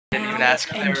Didn't even ask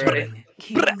if they were ready.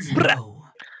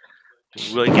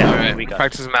 Really get Alright, we got.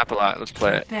 practice the map a lot. Let's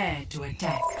play it. Prepare to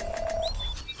attack.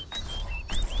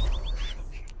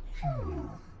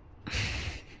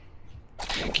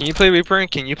 Can you play Reaper and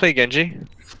can you play Genji?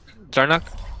 Zarnok?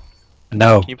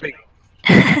 No, Can you play?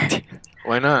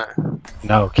 Why not?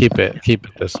 no, keep it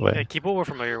this Yeah, way. keep what we're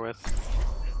familiar with.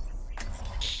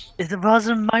 It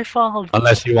wasn't my fault.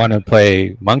 Unless you want to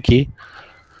play Monkey.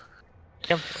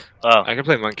 Oh, I can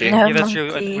play Monkey. No. Yeah, that's true.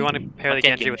 Monkey. We want to pair the Okay,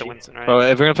 Genji with the Genji. Winston, right? Well,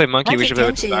 if we're gonna play Monkey, we Monkey should play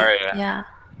with Genji. Zarya. Yeah.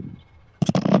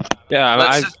 Yeah,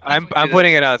 Let's I'm just-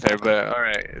 putting it out there, but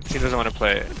alright. Team doesn't want to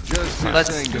play it. Let's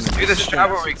just do the strat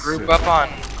where we group up on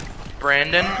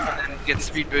Brandon and then get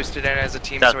speed boosted in as a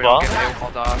team That so we don't ball? get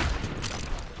AWOL'd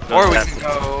off. No, Or we that's- can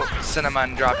go Cinema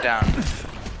and drop down.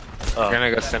 We're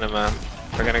gonna go Cinema.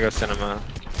 We're gonna go Cinema.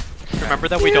 Remember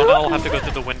that we don't all have to go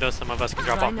through the window. Some of us can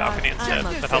drop off balcony instead.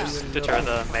 That helps deter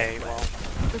the Mei wall.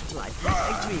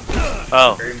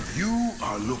 Oh, You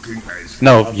are looking as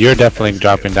No, you're definitely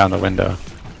dropping down the window.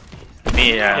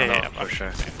 me, yeah, Yeah, no, yeah, for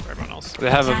sure. For everyone else. They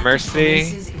have a Mercy.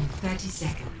 Commences in 30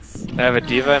 seconds. They have a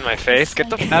Diva in my face. Get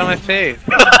the f out of my face.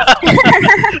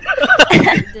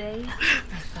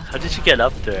 How did you get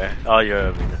up there? Oh,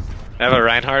 you're. I have a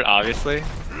Reinhardt, obviously.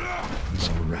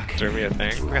 Threw me a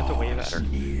thing. We have to wave at her.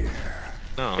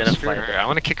 No, Get a screw fight. her. I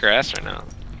want to kick her ass right now.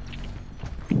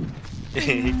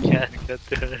 You can't get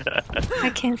there. I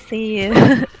can't see you.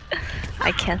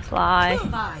 I can't fly.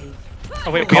 5,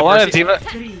 Oh wait, we Call out have a Diva.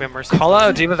 3, We have Mercy. Call out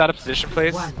a Diva's out of position,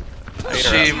 please. 1.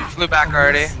 She flew back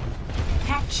already.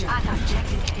 Capture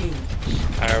objective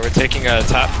A. Alright, we're taking a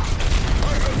top.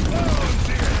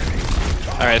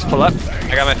 Alright, let's pull up.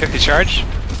 I got my 50 charge.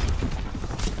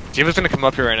 Diva's gonna come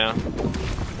up here right now.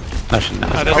 No, she's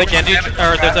not. There's a Genji,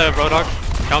 or there's a Roadhog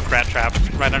Dunk Rat Trap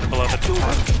right under below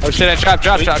the Oh shit, I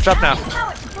drop now.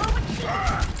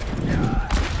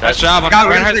 Nice job, Got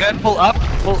rid of Reinhardt's the- dead. Pull up.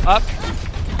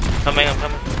 I'm coming.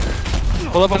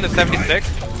 Pull up on the 76.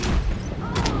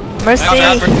 Mercy.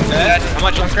 Nice job, Mercy's dead. I'm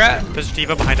on Junkrat. There's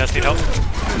Diva behind us. Need help?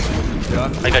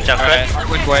 I got jump Alright, right.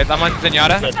 quick boys. I'm on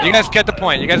Zenyatta. You guys get the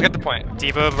point.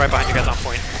 Diva right behind you guys on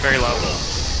point. Very low.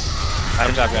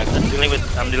 Good job, guys.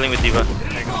 I'm dealing with Diva.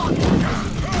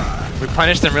 We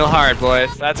punished them real hard,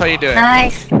 boys. That's how you do it.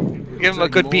 Nice. Give them a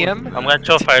good PM. I'm gonna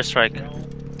throw Fire Strike.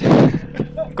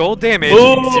 Gold damage,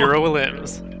 Ooh. 0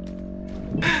 limbs.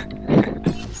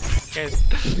 Guys,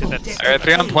 Alright,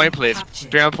 3 on point, please.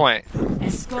 3 on point.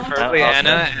 Escort Preferably okay.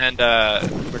 Anna and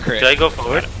McCray. Should I go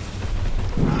forward?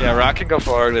 Yeah, Rock can go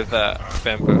forward with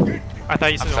Bamboo. I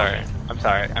thought you said I'm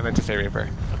sorry. I meant to say Reaper.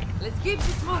 Let's keep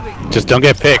this moving. Just don't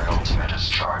get picked.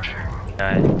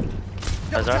 Yeah.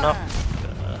 Is there enough?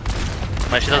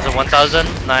 My shield is a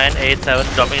 1000, 9, 8, 7,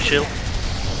 dropping shield.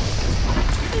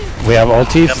 We have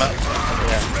ultis. Come out.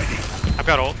 I've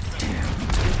got ult.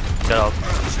 Get out.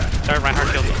 Sorry, Reinhardt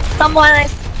shield Someone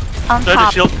is on Throw the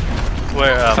top. shield.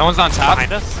 Where, Someone's on top.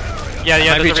 behind us. Yeah,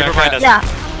 Might there's be a Reaper Junkrat. behind us.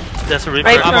 Yeah. there's a Reaper.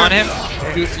 Right. I'm on him.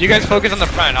 You guys focus on the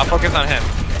front. I'll focus on him.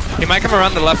 He might come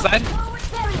around the left side.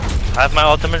 I have my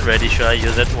ultimate ready. Should I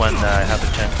use it when I have a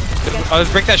chance? Oh,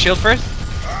 let's break that shield first.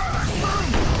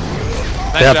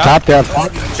 Nice They have job. top, they have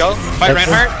top. Go. Fight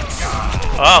Careful. Reinhardt.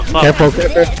 Oh, fuck. Careful.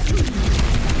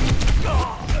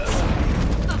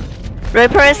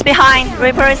 Reaper is behind.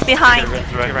 Reaper is behind.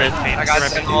 Resurrected. I got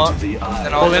Cinema.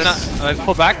 Then Pull in. Altus. Let's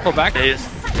pull back. They is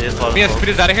Mia, speed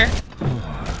is out of here.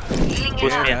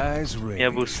 Boost me. Yeah,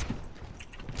 boost.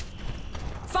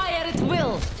 Fire at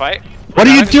will. Fight. What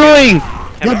are you doing?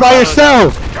 You're by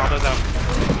yourself. Draw those out.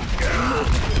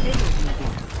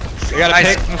 We gotta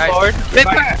Nice, take. Move nice. forward.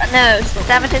 No,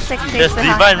 76 There's is Diva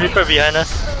behind. and Reaper behind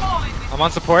us. I'm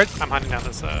on support. I'm hunting down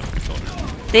this controller.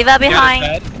 Diva behind.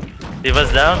 Dead.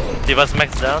 Diva's down. Diva's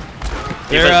max down.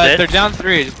 They're, Diva's dead. they're down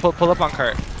 3. Just pull up on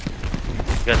cart.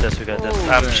 We got this.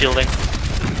 I'm shielding.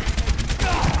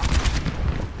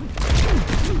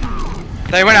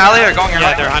 They went alley or going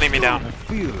Yeah, they're hunting me down.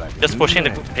 Just pushing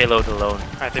the payload alone.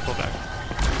 Alright, they pull back.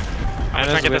 I'm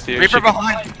trying to get with this you. Reaper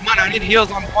behind. Come on, I need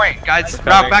heals on point, guys.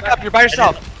 Rob, back up. You're by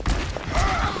yourself.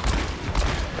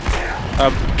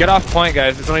 Get off point,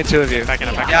 guys. There's only 2 of you. Back in,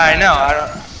 back in. Yeah, I know. I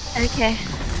don't. Okay.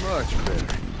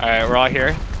 Alright, we're all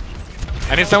here.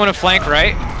 I need someone to flank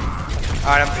right.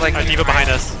 Alright, I'm flanking. Diva behind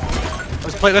us.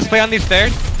 Let's play on these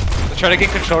stairs. Let's try to get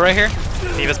control right here.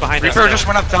 Diva's behind us. Reaper just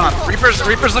went up top.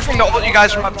 Reaper's looking to ult you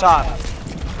guys from up top.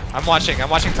 I'm watching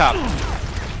top.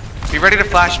 Be ready to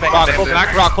flashbang. Rock, pull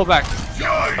back, Rock, pull back.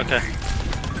 Okay.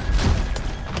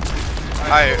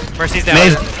 Alright. Mercy's down.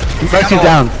 Mercy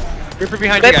down. Reaper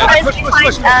behind you Reaper guys.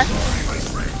 is behind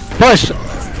us. Push.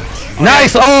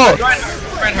 Nice. Oh.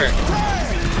 Reinhardt.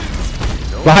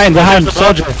 Behind,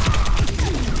 soldier.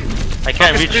 I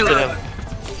can't reach to him.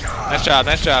 Nice job,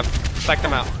 nice job. Psych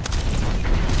them out.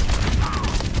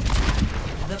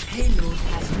 The payload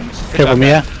has reached. Careful,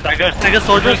 Mia. Stagger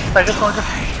soldier.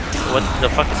 What the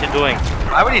fuck is he doing?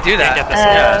 Why would he do that? Get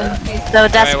this. So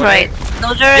desperate.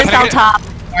 Soldier is on top.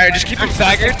 Alright, just keep him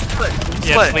staggered.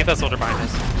 Yeah, just leave that soldier behind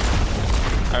us.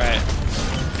 Alright.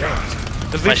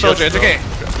 Just leave soldier, it's okay.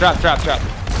 Drop.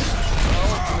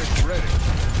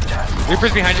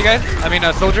 Reaper's behind you guys. I mean,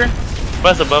 soldier.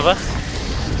 Bus above us.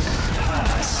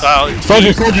 Wow.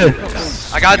 Soldier.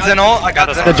 I got Zenol.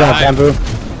 Good job, Bamboo.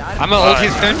 I'm gonna ult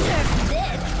you soon.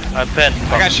 I'm pinned.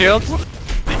 I got shields.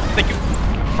 Thank you.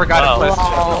 Forgot to place.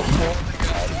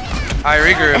 Alright,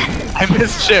 regroup. I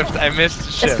missed shift.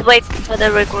 Just wait for the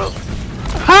regroup.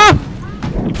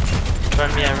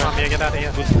 Run me, Get out of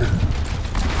here.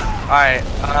 Alright,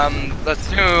 let's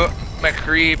do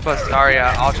McCree plus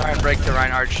Zarya. I'll try and break the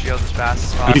Reinhardt shield as fast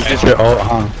as You possible. use your ult,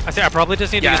 huh? I say I probably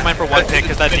just need to use mine for one pick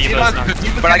because that D.Va's not.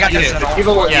 But I got this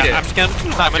Zenol. Yeah, I'm just gonna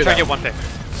try to get one pick.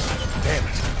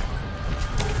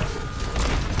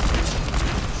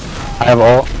 I have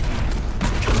ult.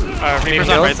 Reaper's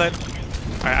on right side.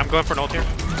 Alright, I'm going for an ult here.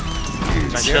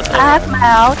 I have my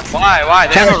out. Why?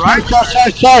 They have a right.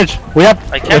 Charge! We have.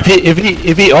 I can't. If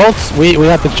he ults, we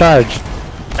have to charge.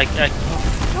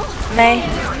 May.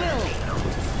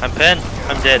 I'm pinned.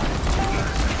 I'm dead.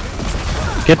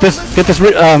 Get this,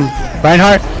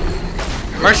 Reinhardt.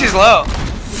 Mercy's low.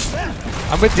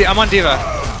 I'm on D.Va.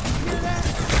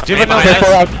 D.Va no Okay,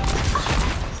 pull out.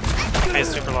 May's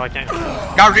super low, I can't.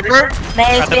 Got Reaper.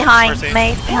 May is Got the behind. Mercy.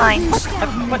 May is behind. Oh,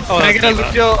 Can I get a that's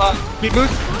Lucio speed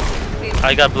boost?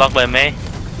 I got blocked by May.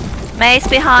 May is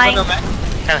behind.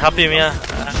 Can't help you, Mia.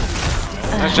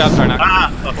 Nice job, Sarnak.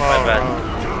 Oh, my bad.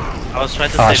 I was trying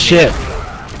to Oh save shit.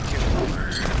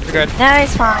 You're good. No,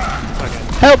 it's fine.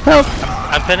 Help! You.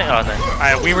 I'm pinning. Oh, nice.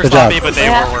 Alright, we were Good sloppy, job. but they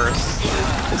were worse.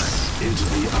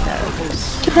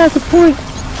 Get out the point.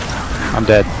 I'm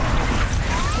dead.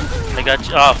 I got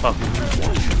you. Oh, fuck.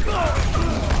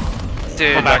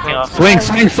 Dude, I'm backing off. Swing!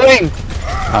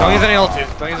 Don't use any ultis.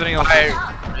 Alright,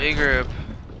 regroup.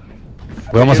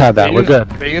 We almost had that. We're good.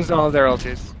 They used all of their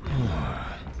ultis.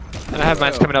 And I have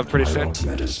mines coming up pretty soon.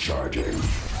 Ultimate is charging.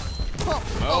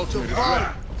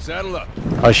 Saddle up.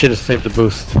 Oh, I should have saved the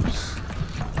boost.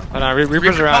 Oh no,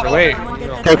 Reaper's around. Wait.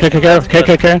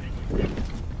 Okay.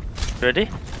 Ready?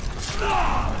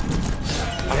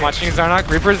 I'm watching Zarnak.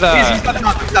 Reaper's He's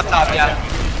up top, yeah.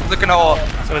 Looking to ult.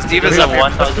 So his D.Va's up here.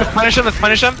 Let's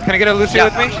punish him. Can I get a Lucio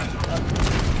with me?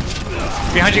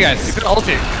 Behind you guys. He's an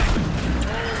ulti.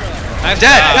 Nice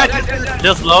Dead.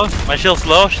 Shield's low. My shield's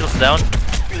low. Shield's down.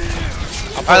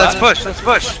 Alright, let's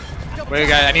push. Wait,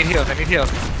 guys, I need heals.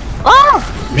 Oh!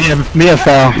 Mia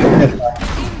fell.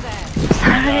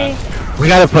 Sorry. We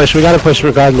gotta push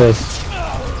regardless.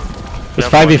 It's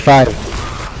 5v5.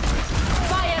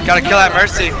 Gotta kill that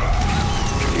Mercy.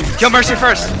 Kill Mercy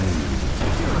first.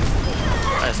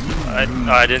 Nice.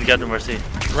 I didn't get the Mercy.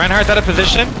 Reinhardt's out of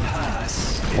position.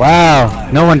 Wow,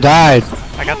 no one died.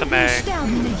 I got the May.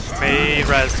 May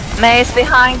res. May is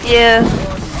behind you.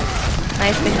 May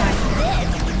is behind.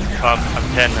 I'm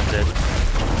 10. I'm dead.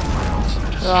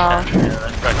 Wow.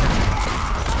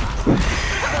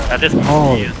 At this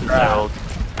point, Oh.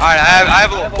 Alright, I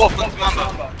have a wolf with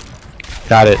Mambo.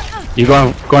 Got it. You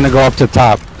going to go up to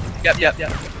top? Yep.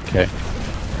 Okay.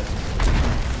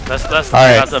 Let's All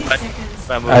right.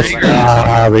 bamboo.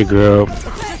 Regroup.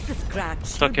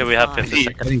 It's okay, we have 50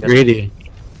 seconds. Getting greedy.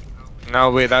 No,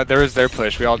 wait, there was their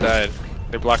push. We all died.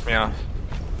 They blocked me off.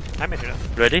 I made it.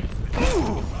 Ready?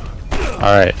 All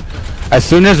right. As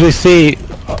soon as we see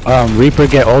Reaper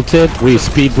get ulted, we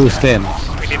speed boost in.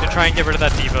 We need to try and get rid of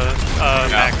that D.Va.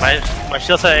 Max. My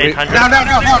shield's at 800.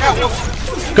 No.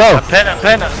 Go. I'm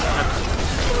pen.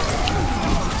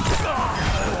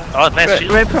 Oh, nice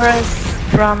shield. Reaper is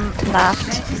from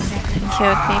left.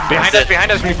 Killed me.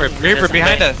 Behind us, Reaper. Reaper,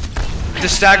 behind us.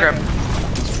 Just stagger him.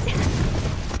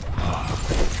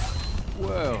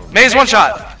 May's one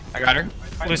shot. I got her.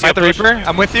 Lucio, Fight the push. Reaper.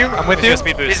 I'm with you. Lucio,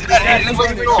 speed boost.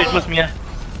 Speed boost me.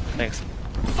 Thanks.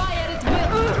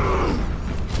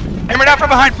 Hammer down from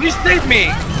behind. Please save me.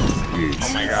 Oh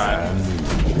my god.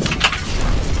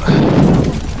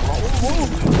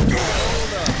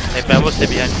 Hey, bamboo, stay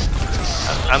behind.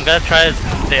 I'm gonna try to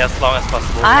stay as long as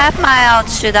possible. I have my out.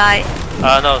 Should I?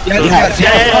 No.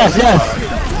 Yes.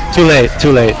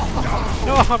 Too late.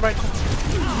 No, I'm right.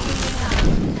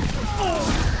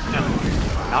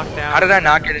 Knockdown. How did I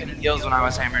not get any heals when I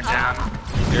was hammered down?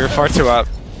 You're far too up.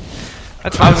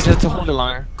 That's fine. We just have to hold it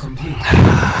longer. Oh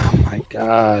my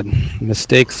god.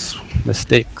 Mistakes.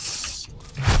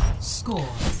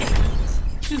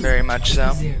 Scores. Very much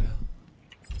so. 0.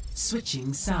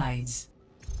 Switching sides.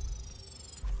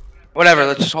 Whatever,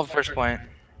 let's just hold first point.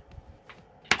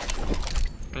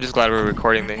 I'm just glad we're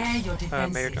recording Prepare these. your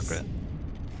Mayor defenses. jump it.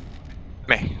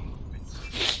 May.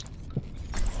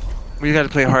 We gotta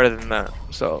play harder than that.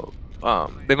 So,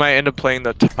 they might end up playing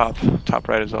the top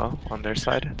right as well on their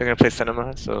side. They're gonna play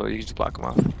cinema, so you just block them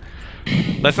off.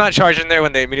 Let's not charge in there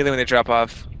when they drop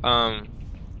off. I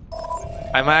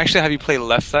might actually have you play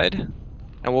left side,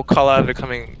 and we'll call out if they're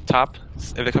coming top,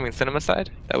 if they're coming cinema side.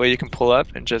 That way you can pull up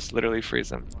and just literally freeze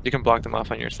them. You can block them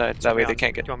off on your side. That way they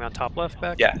can't get. Do you want me on top left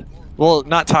back? Yeah. Well,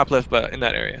 not top left, but in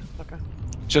that area. Okay.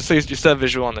 Just so you still have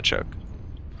visual on the choke.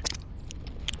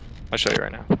 I'll show you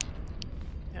right now.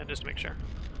 Yeah, just to make sure.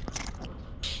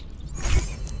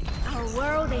 Our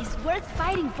world is worth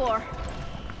fighting for.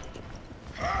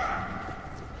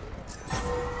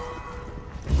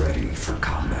 Ready for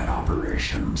combat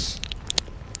operations.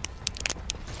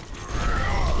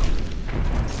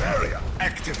 Barrier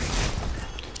activated.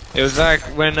 It was like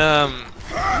when We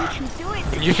can do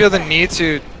it. you feel the need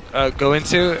to go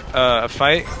into a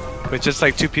fight with just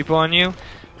like 2 people on you,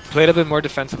 play it a bit more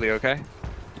defensively, okay?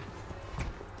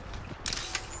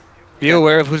 Be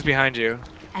aware of who's behind you.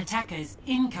 Attackers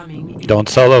incoming. Don't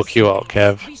solo queue out,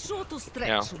 Kev. Be sure to stretch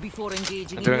Yeah. before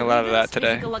engaging I'm doing in a lot of that rigorous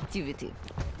today. physical activity.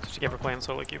 Did you ever play in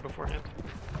solo queue beforehand?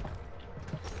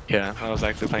 Yeah, I was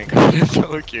actually playing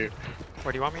solo queue.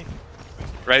 Where do you want me?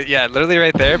 Right, yeah, literally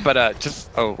right there, but just,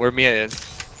 oh, where Mia is.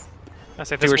 I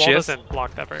say See this where wall she is? doesn't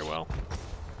block that very well.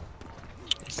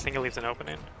 I think it leaves an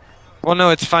opening. Well, no,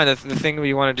 it's fine. The thing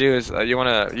you want to do is you want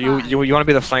to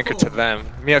be the flanker to them.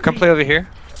 Mia, come play over here.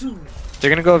 2. They're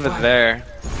gonna go over there.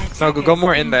 No, go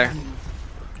more in there.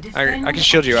 I can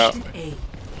shield you out.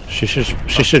 She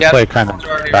should Yeah. play kind of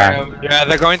back. Yeah,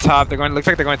 they're going top. Looks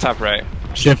like they're going top right.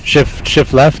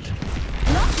 Shift left.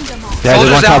 Yeah, Soldiers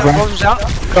there's one out, top right. soldiers out.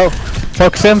 Go.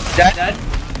 Focus him. Dead.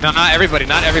 No, not everybody.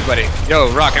 Not everybody. Yo,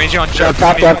 Rock, I need you on show.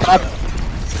 Top.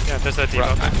 Yeah, there's a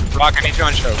D.Va. Rock, I need you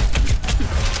on show.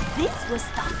 This was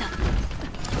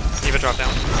tough. D.Va drop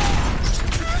down.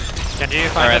 Genji, All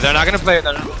find right, us. they're not gonna play.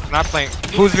 They're not playing.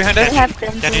 Who's behind We it? have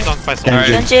Genji's Genji. on by Genji.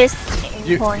 side. Genji's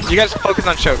You point. guys focus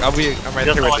on choke. I'm right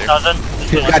Just here with you.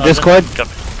 1000. You got Discord? Got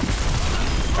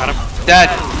him. Dead.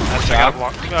 Nice I got job.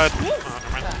 walk. Oh, never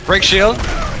mind. Break shield.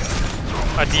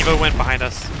 D.Va went behind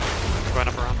us. Going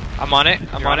up around. I'm on it.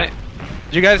 I'm You're on on it.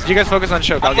 You guys focus on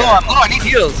choke. I'll I'm get low, it. I'm low, I need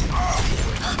heals.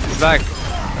 Zach.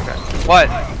 What?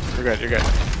 You're good. You're good.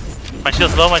 My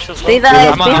shield's low, my shield's low. D.Va is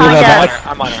I'm on behind her. us.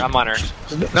 I'm on her. I'm on her.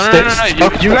 No.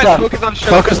 Focus You the guys front. focus on choke.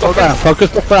 Focus the front.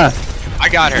 Focus the front. I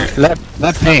got her.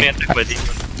 Let paint.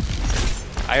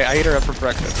 I ate her up for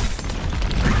breakfast.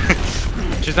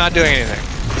 She's not doing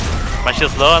anything. My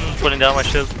shield's low, I'm putting down my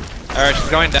shield. Alright, she's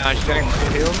going down. She's getting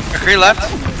healed. McCree left.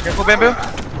 Careful, Bamboo.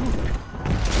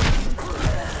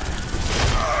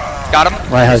 Got him.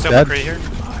 Right has Still dead. McCree here.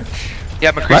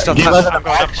 Yeah, McCree's still D.Va's top. in the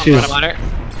back. I'm She's I'm on her.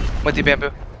 With the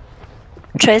Bamboo.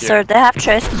 Tracer. They have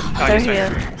Tracer. Oh, They're he's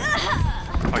right here.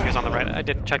 Oh, he was on the right. I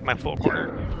didn't check my full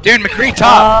corner. Dude, McCree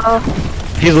top. Oh,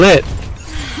 he's lit.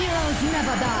 Heroes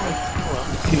never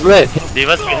die. He's lit.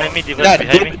 D.Va's behind me, D.Va's Dead.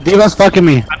 behind me. D.Va's fucking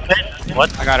me. I'm dead.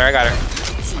 What? I got her.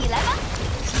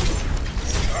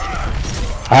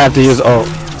 I have to use ult.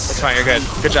 That's fine. You're good.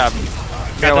 Good job.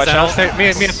 Mia, the watch out. cell.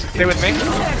 Mia, stay with me.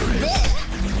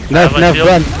 Left, my shield.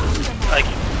 run. Like,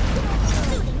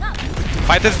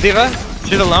 Fight this diva.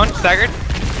 She's alone. Staggered.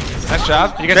 Nice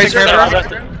job. You guys take Tracer, care of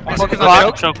Tracer. her. I'm focused Block.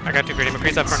 on choke. I got too greedy.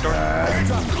 McCree's up front door.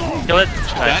 kill it.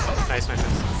 Nice.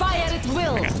 Fire at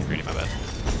will. I got too greedy, my bad.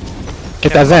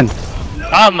 Get that Zen.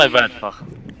 Ah, my bad. Fuck.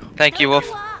 Thank you, Wolf.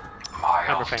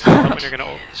 I'm repaying. When you're gonna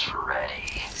ult.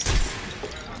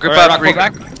 Group Alright, up,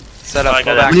 Rock, pull back. set Oh, I up,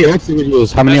 got pull How back. many ults did we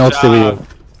use? How many Nice ults did we job. use?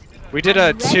 We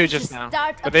did 2 just now,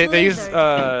 but they use 3 of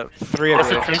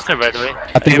That's a it. tracer, by the way.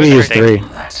 I think Yeah, we but used they're 3.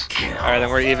 Alright, then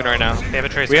we're even right now. They have a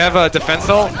tracer. We have a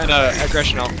defensal and a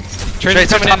aggressional. Tracer's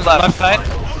Tracer coming in top left side.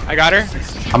 I got her.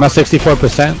 I'm at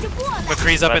 64%.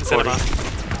 McCree's up in cinema.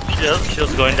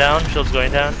 Shield's going down, shield's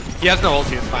going down. He has no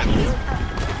ulti. It's fine.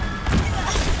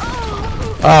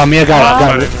 Oh, Mia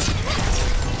got it.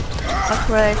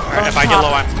 McCree. Alright, if I get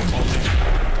low, I'm ulting.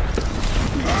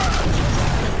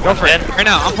 Go for it. Right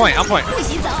now. On point. I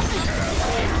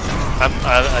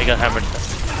got hammered.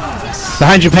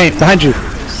 Behind you, paint. Behind you.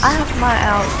 I have my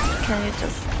out. Can you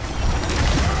just?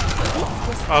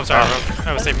 Oh, I'm sorry.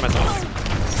 I was saving myself.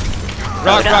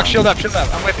 Rock, shield up.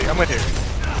 I'm with you.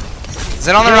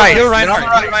 Zen on the right. Heal Zen on the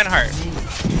right. Reinhardt.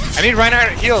 I need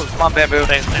Reinhardt heals. Come on, Bamboo.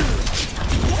 Thanks, man.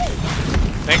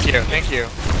 Thank you.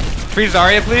 Free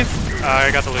Zarya, please. I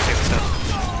got the Lucian instead.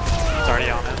 already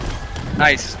on it.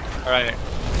 Nice. Alright.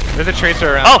 There's a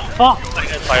tracer around. Oh fuck! I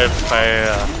got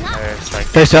fire strike.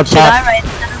 Tracer up Should I top. raise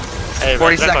Hey,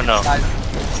 40 res or seconds. no?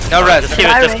 Guys. No res. Just keep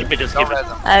Should I it, just raise? keep it, just No keep it. res.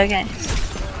 Okay.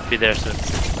 Be there soon.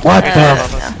 What the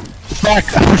fuck?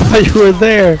 I thought you were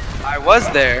there. I was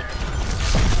there. I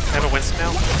have a Winston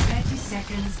now. 30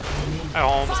 seconds remaining. I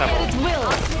almost have ult.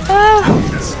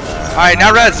 Alright,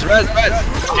 now res. She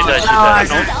died, she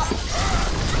died.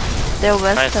 They're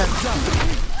Western.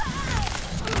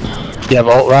 You have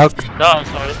ult rock? No, I'm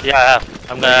sorry. Yeah, I have.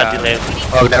 I'm gonna delay.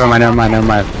 Oh, never mind.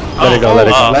 Let it go.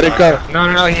 Let it go.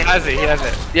 No, he has it.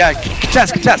 Yeah,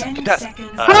 contest. 10 seconds. Die, you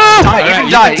Alright, can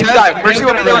you die. can Mercy test.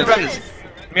 when everyone res.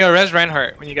 Mio, res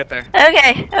Reinhardt when you get there.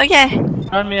 Okay.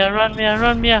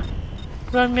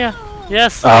 Run me.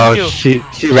 Yes, Oh, thank you.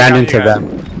 she ran into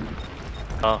them.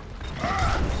 Oh,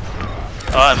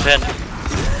 I'm dead.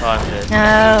 Oh, I'm dead.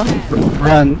 No.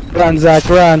 Run, Zach,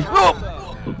 run.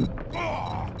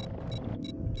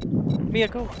 Mia,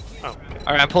 go. Oh.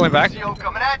 Alright, I'm pulling back.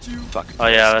 Oh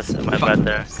yeah, that's my bad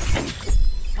there.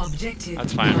 Objective.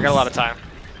 That's fine. We got a lot of time.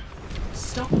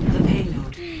 Stop the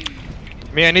payload.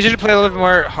 Mia, I need you to play a little bit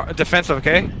more defensive,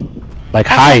 okay? Like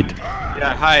hide.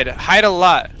 Yeah, hide a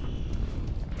lot.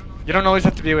 You don't always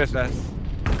have to be with us.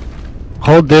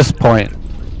 Hold this point.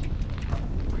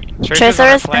 Tracer's Tracer on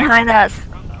our is flank. behind us.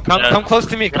 Come close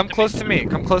to me. Come close to me.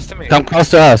 Come close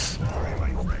to us.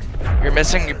 You're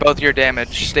missing both your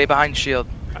damage. Stay behind shield.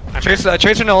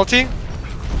 Tracer no ulti.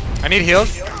 I need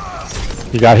heals.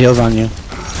 You got heals on you.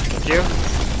 Thank you.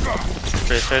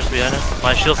 Tracer's behind us.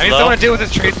 My shield's I need low. someone to deal with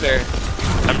this tracer.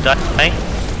 I'm dying.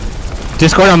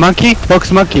 Discord on monkey.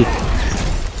 Focus monkey.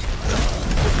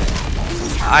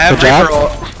 I have Good job. Reaper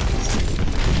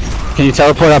ult. Can you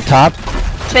teleport up top?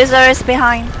 Tracer is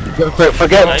behind.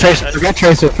 Forget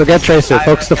Tracer.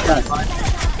 Focus the front.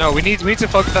 No, we need to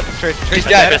focus on this tracer. Tracer's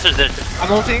dead. dead. Tracer's dead.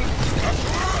 I'm ulting.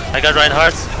 I got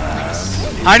Reinhardt.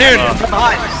 I knew from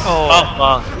behind. Oh,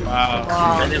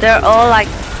 Wow. They're all like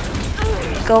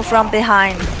go from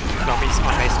behind. No, he's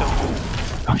on base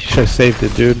still. You should have saved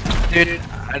it, dude. Dude,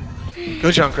 go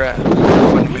Junkrat.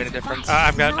 Wouldn't have made a difference.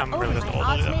 I'm really good to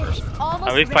ult that first.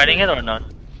 Are we fighting it or not?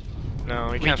 No,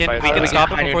 we We can't can fight. we can that.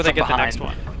 stop it I before need they get the from next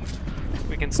one. behind.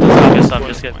 We can stop I it. guess I'm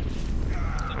just kidding.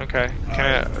 Okay. We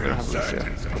don't have this yet.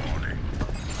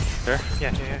 Sure.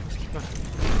 Yeah.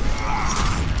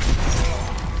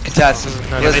 Contest.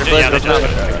 No, Blizzard, they just-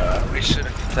 Blizzard. We should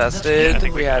have contested. Yeah, I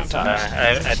think we had time.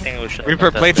 I think we should.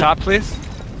 Reaper, play top, please.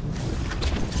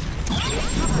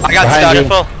 I got Behind you.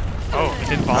 stuck. Oh, it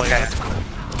didn't volley. Okay.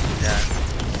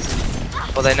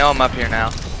 Well, they know I'm up here now.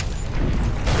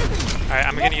 Alright,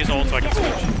 I'm gonna use ult so I can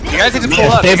switch. You guys need to pull Mia,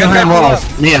 up. stay You guys behind gotta pull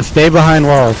walls. Mia, stay behind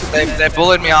walls. They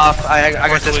bullied me off. I got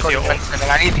Where's Discord Lucio? defensive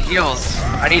and I need heals.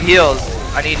 I need heals.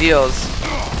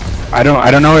 I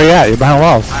don't know where you're at. You're behind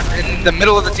walls. I'm in the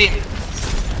middle of the team.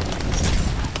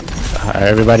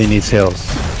 Everybody needs heals.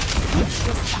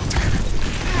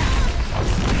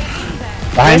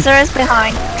 Behind. Tracer is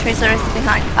behind.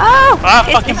 Oh! Ah,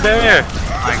 it's fucking behind. barrier!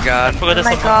 Oh my god. I forgot Oh this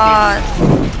my on god.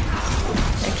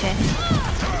 Okay.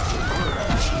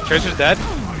 Tracer's dead.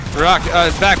 Rock,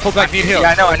 back, pull back, need heals. Yeah,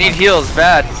 I know. I need heals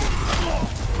bad.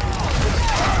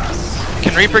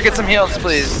 Can Reaper get some heals,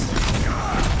 please?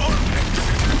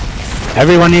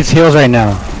 Everyone needs heals right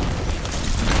now.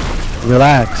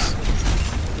 Relax.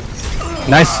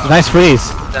 Nice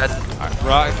freeze. Dead.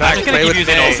 Rock, I'm back, just play gonna keep with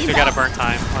using me. ult, so we gotta burn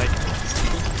time. Like,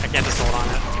 I can't just hold on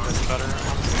it. I think that's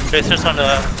better. Tracer's on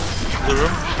the blue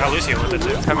room. I'll lose you with it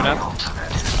too. Coming up.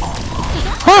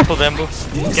 Full bamboo.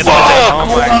 Get the Oh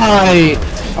my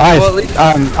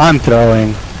god. I'm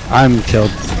throwing. I'm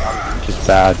killed. Just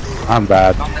bad. I'm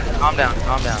bad. Calm down.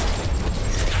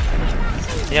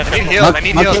 Yeah, I need heals, I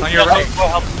need heals on your right. Go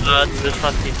help this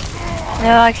front team.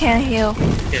 No, I can't heal.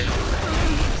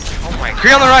 Oh my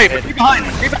Cree on the right.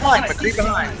 Cree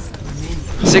behind.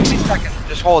 60 seconds.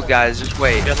 Just hold, guys. Just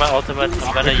wait. Get my ultimate.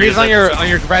 I'm gonna Cree's use on it.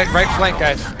 your right flank,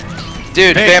 guys.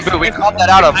 Dude, Hey. Bamboo, we called that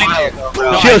out a while ago,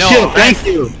 bro. Shield, thank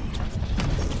you.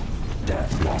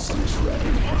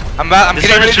 I'm This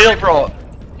getting one ready is to shield. Reaper ult.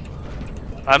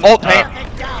 I'm Ult paint.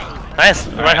 Nice.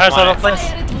 Reinhardt's out of place.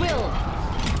 Fire at will.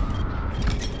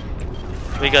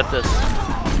 We got this.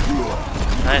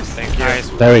 Nice. Thank you. Nice.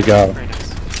 There we go. Very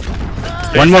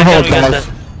nice. One more hold, We got guys.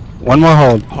 that. One more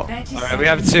hold. Alright, we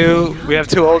have two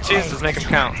ultis, let's make them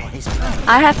count.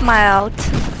 I have my out.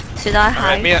 Should I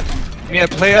Alright, hide? Mia,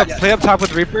 play up top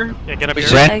with Reaper. Yeah, get up here.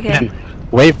 Brandon,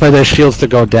 wait for their shields to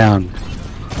go down.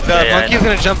 The Yeah, I monkey's know.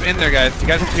 gonna jump in there, guys. You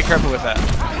guys have to be careful with that.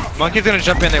 Monkey's gonna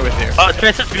jump in there with you. Oh,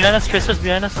 Tracer's behind us. Tracer's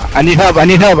behind us. I need help, I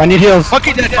need heals.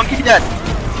 Monkey dead.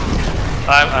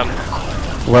 I'm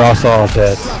We're also all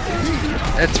dead.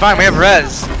 It's fine, we have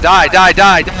res. Die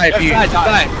if you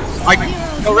die.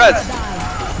 Go res.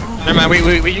 Never mind,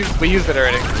 we used it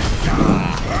already.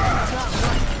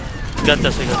 Got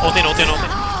this, we got this. Ulti.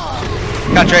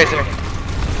 Got Tracer.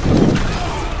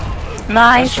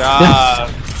 Nice.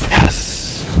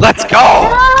 Yes. Let's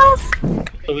go!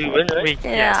 So we win, right?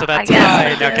 Yeah, so I that guess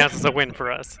tie we now did. counts as a win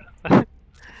for us.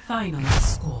 Final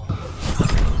score.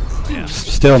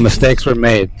 Still, mistakes were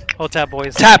made, Hold tab,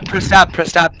 boys. Press tap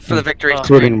for the victory.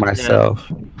 including myself.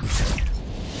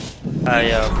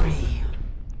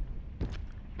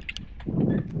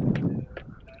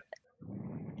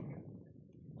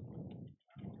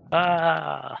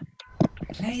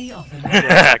 Play of the Yeah, match.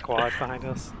 that quad behind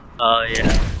us. Oh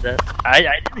yeah,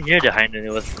 I didn't hear the hind, it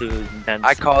was too intense.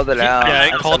 I called it out. Yeah, I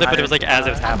I called said it, but it was like as it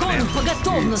was happening. Огонь по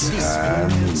готовности.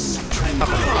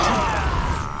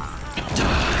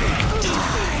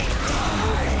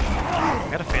 I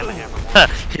gotta fan the hammer.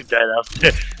 He died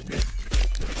after.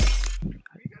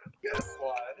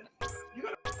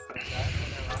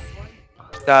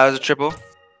 That was a triple.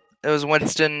 It was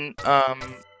Winston,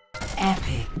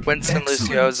 Epic. Winston,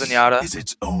 Lucio, Zenyatta. Is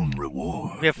its own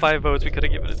reward. We have 5 votes. We could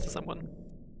have given it to someone.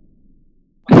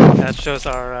 That shows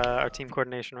our team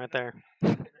coordination right there.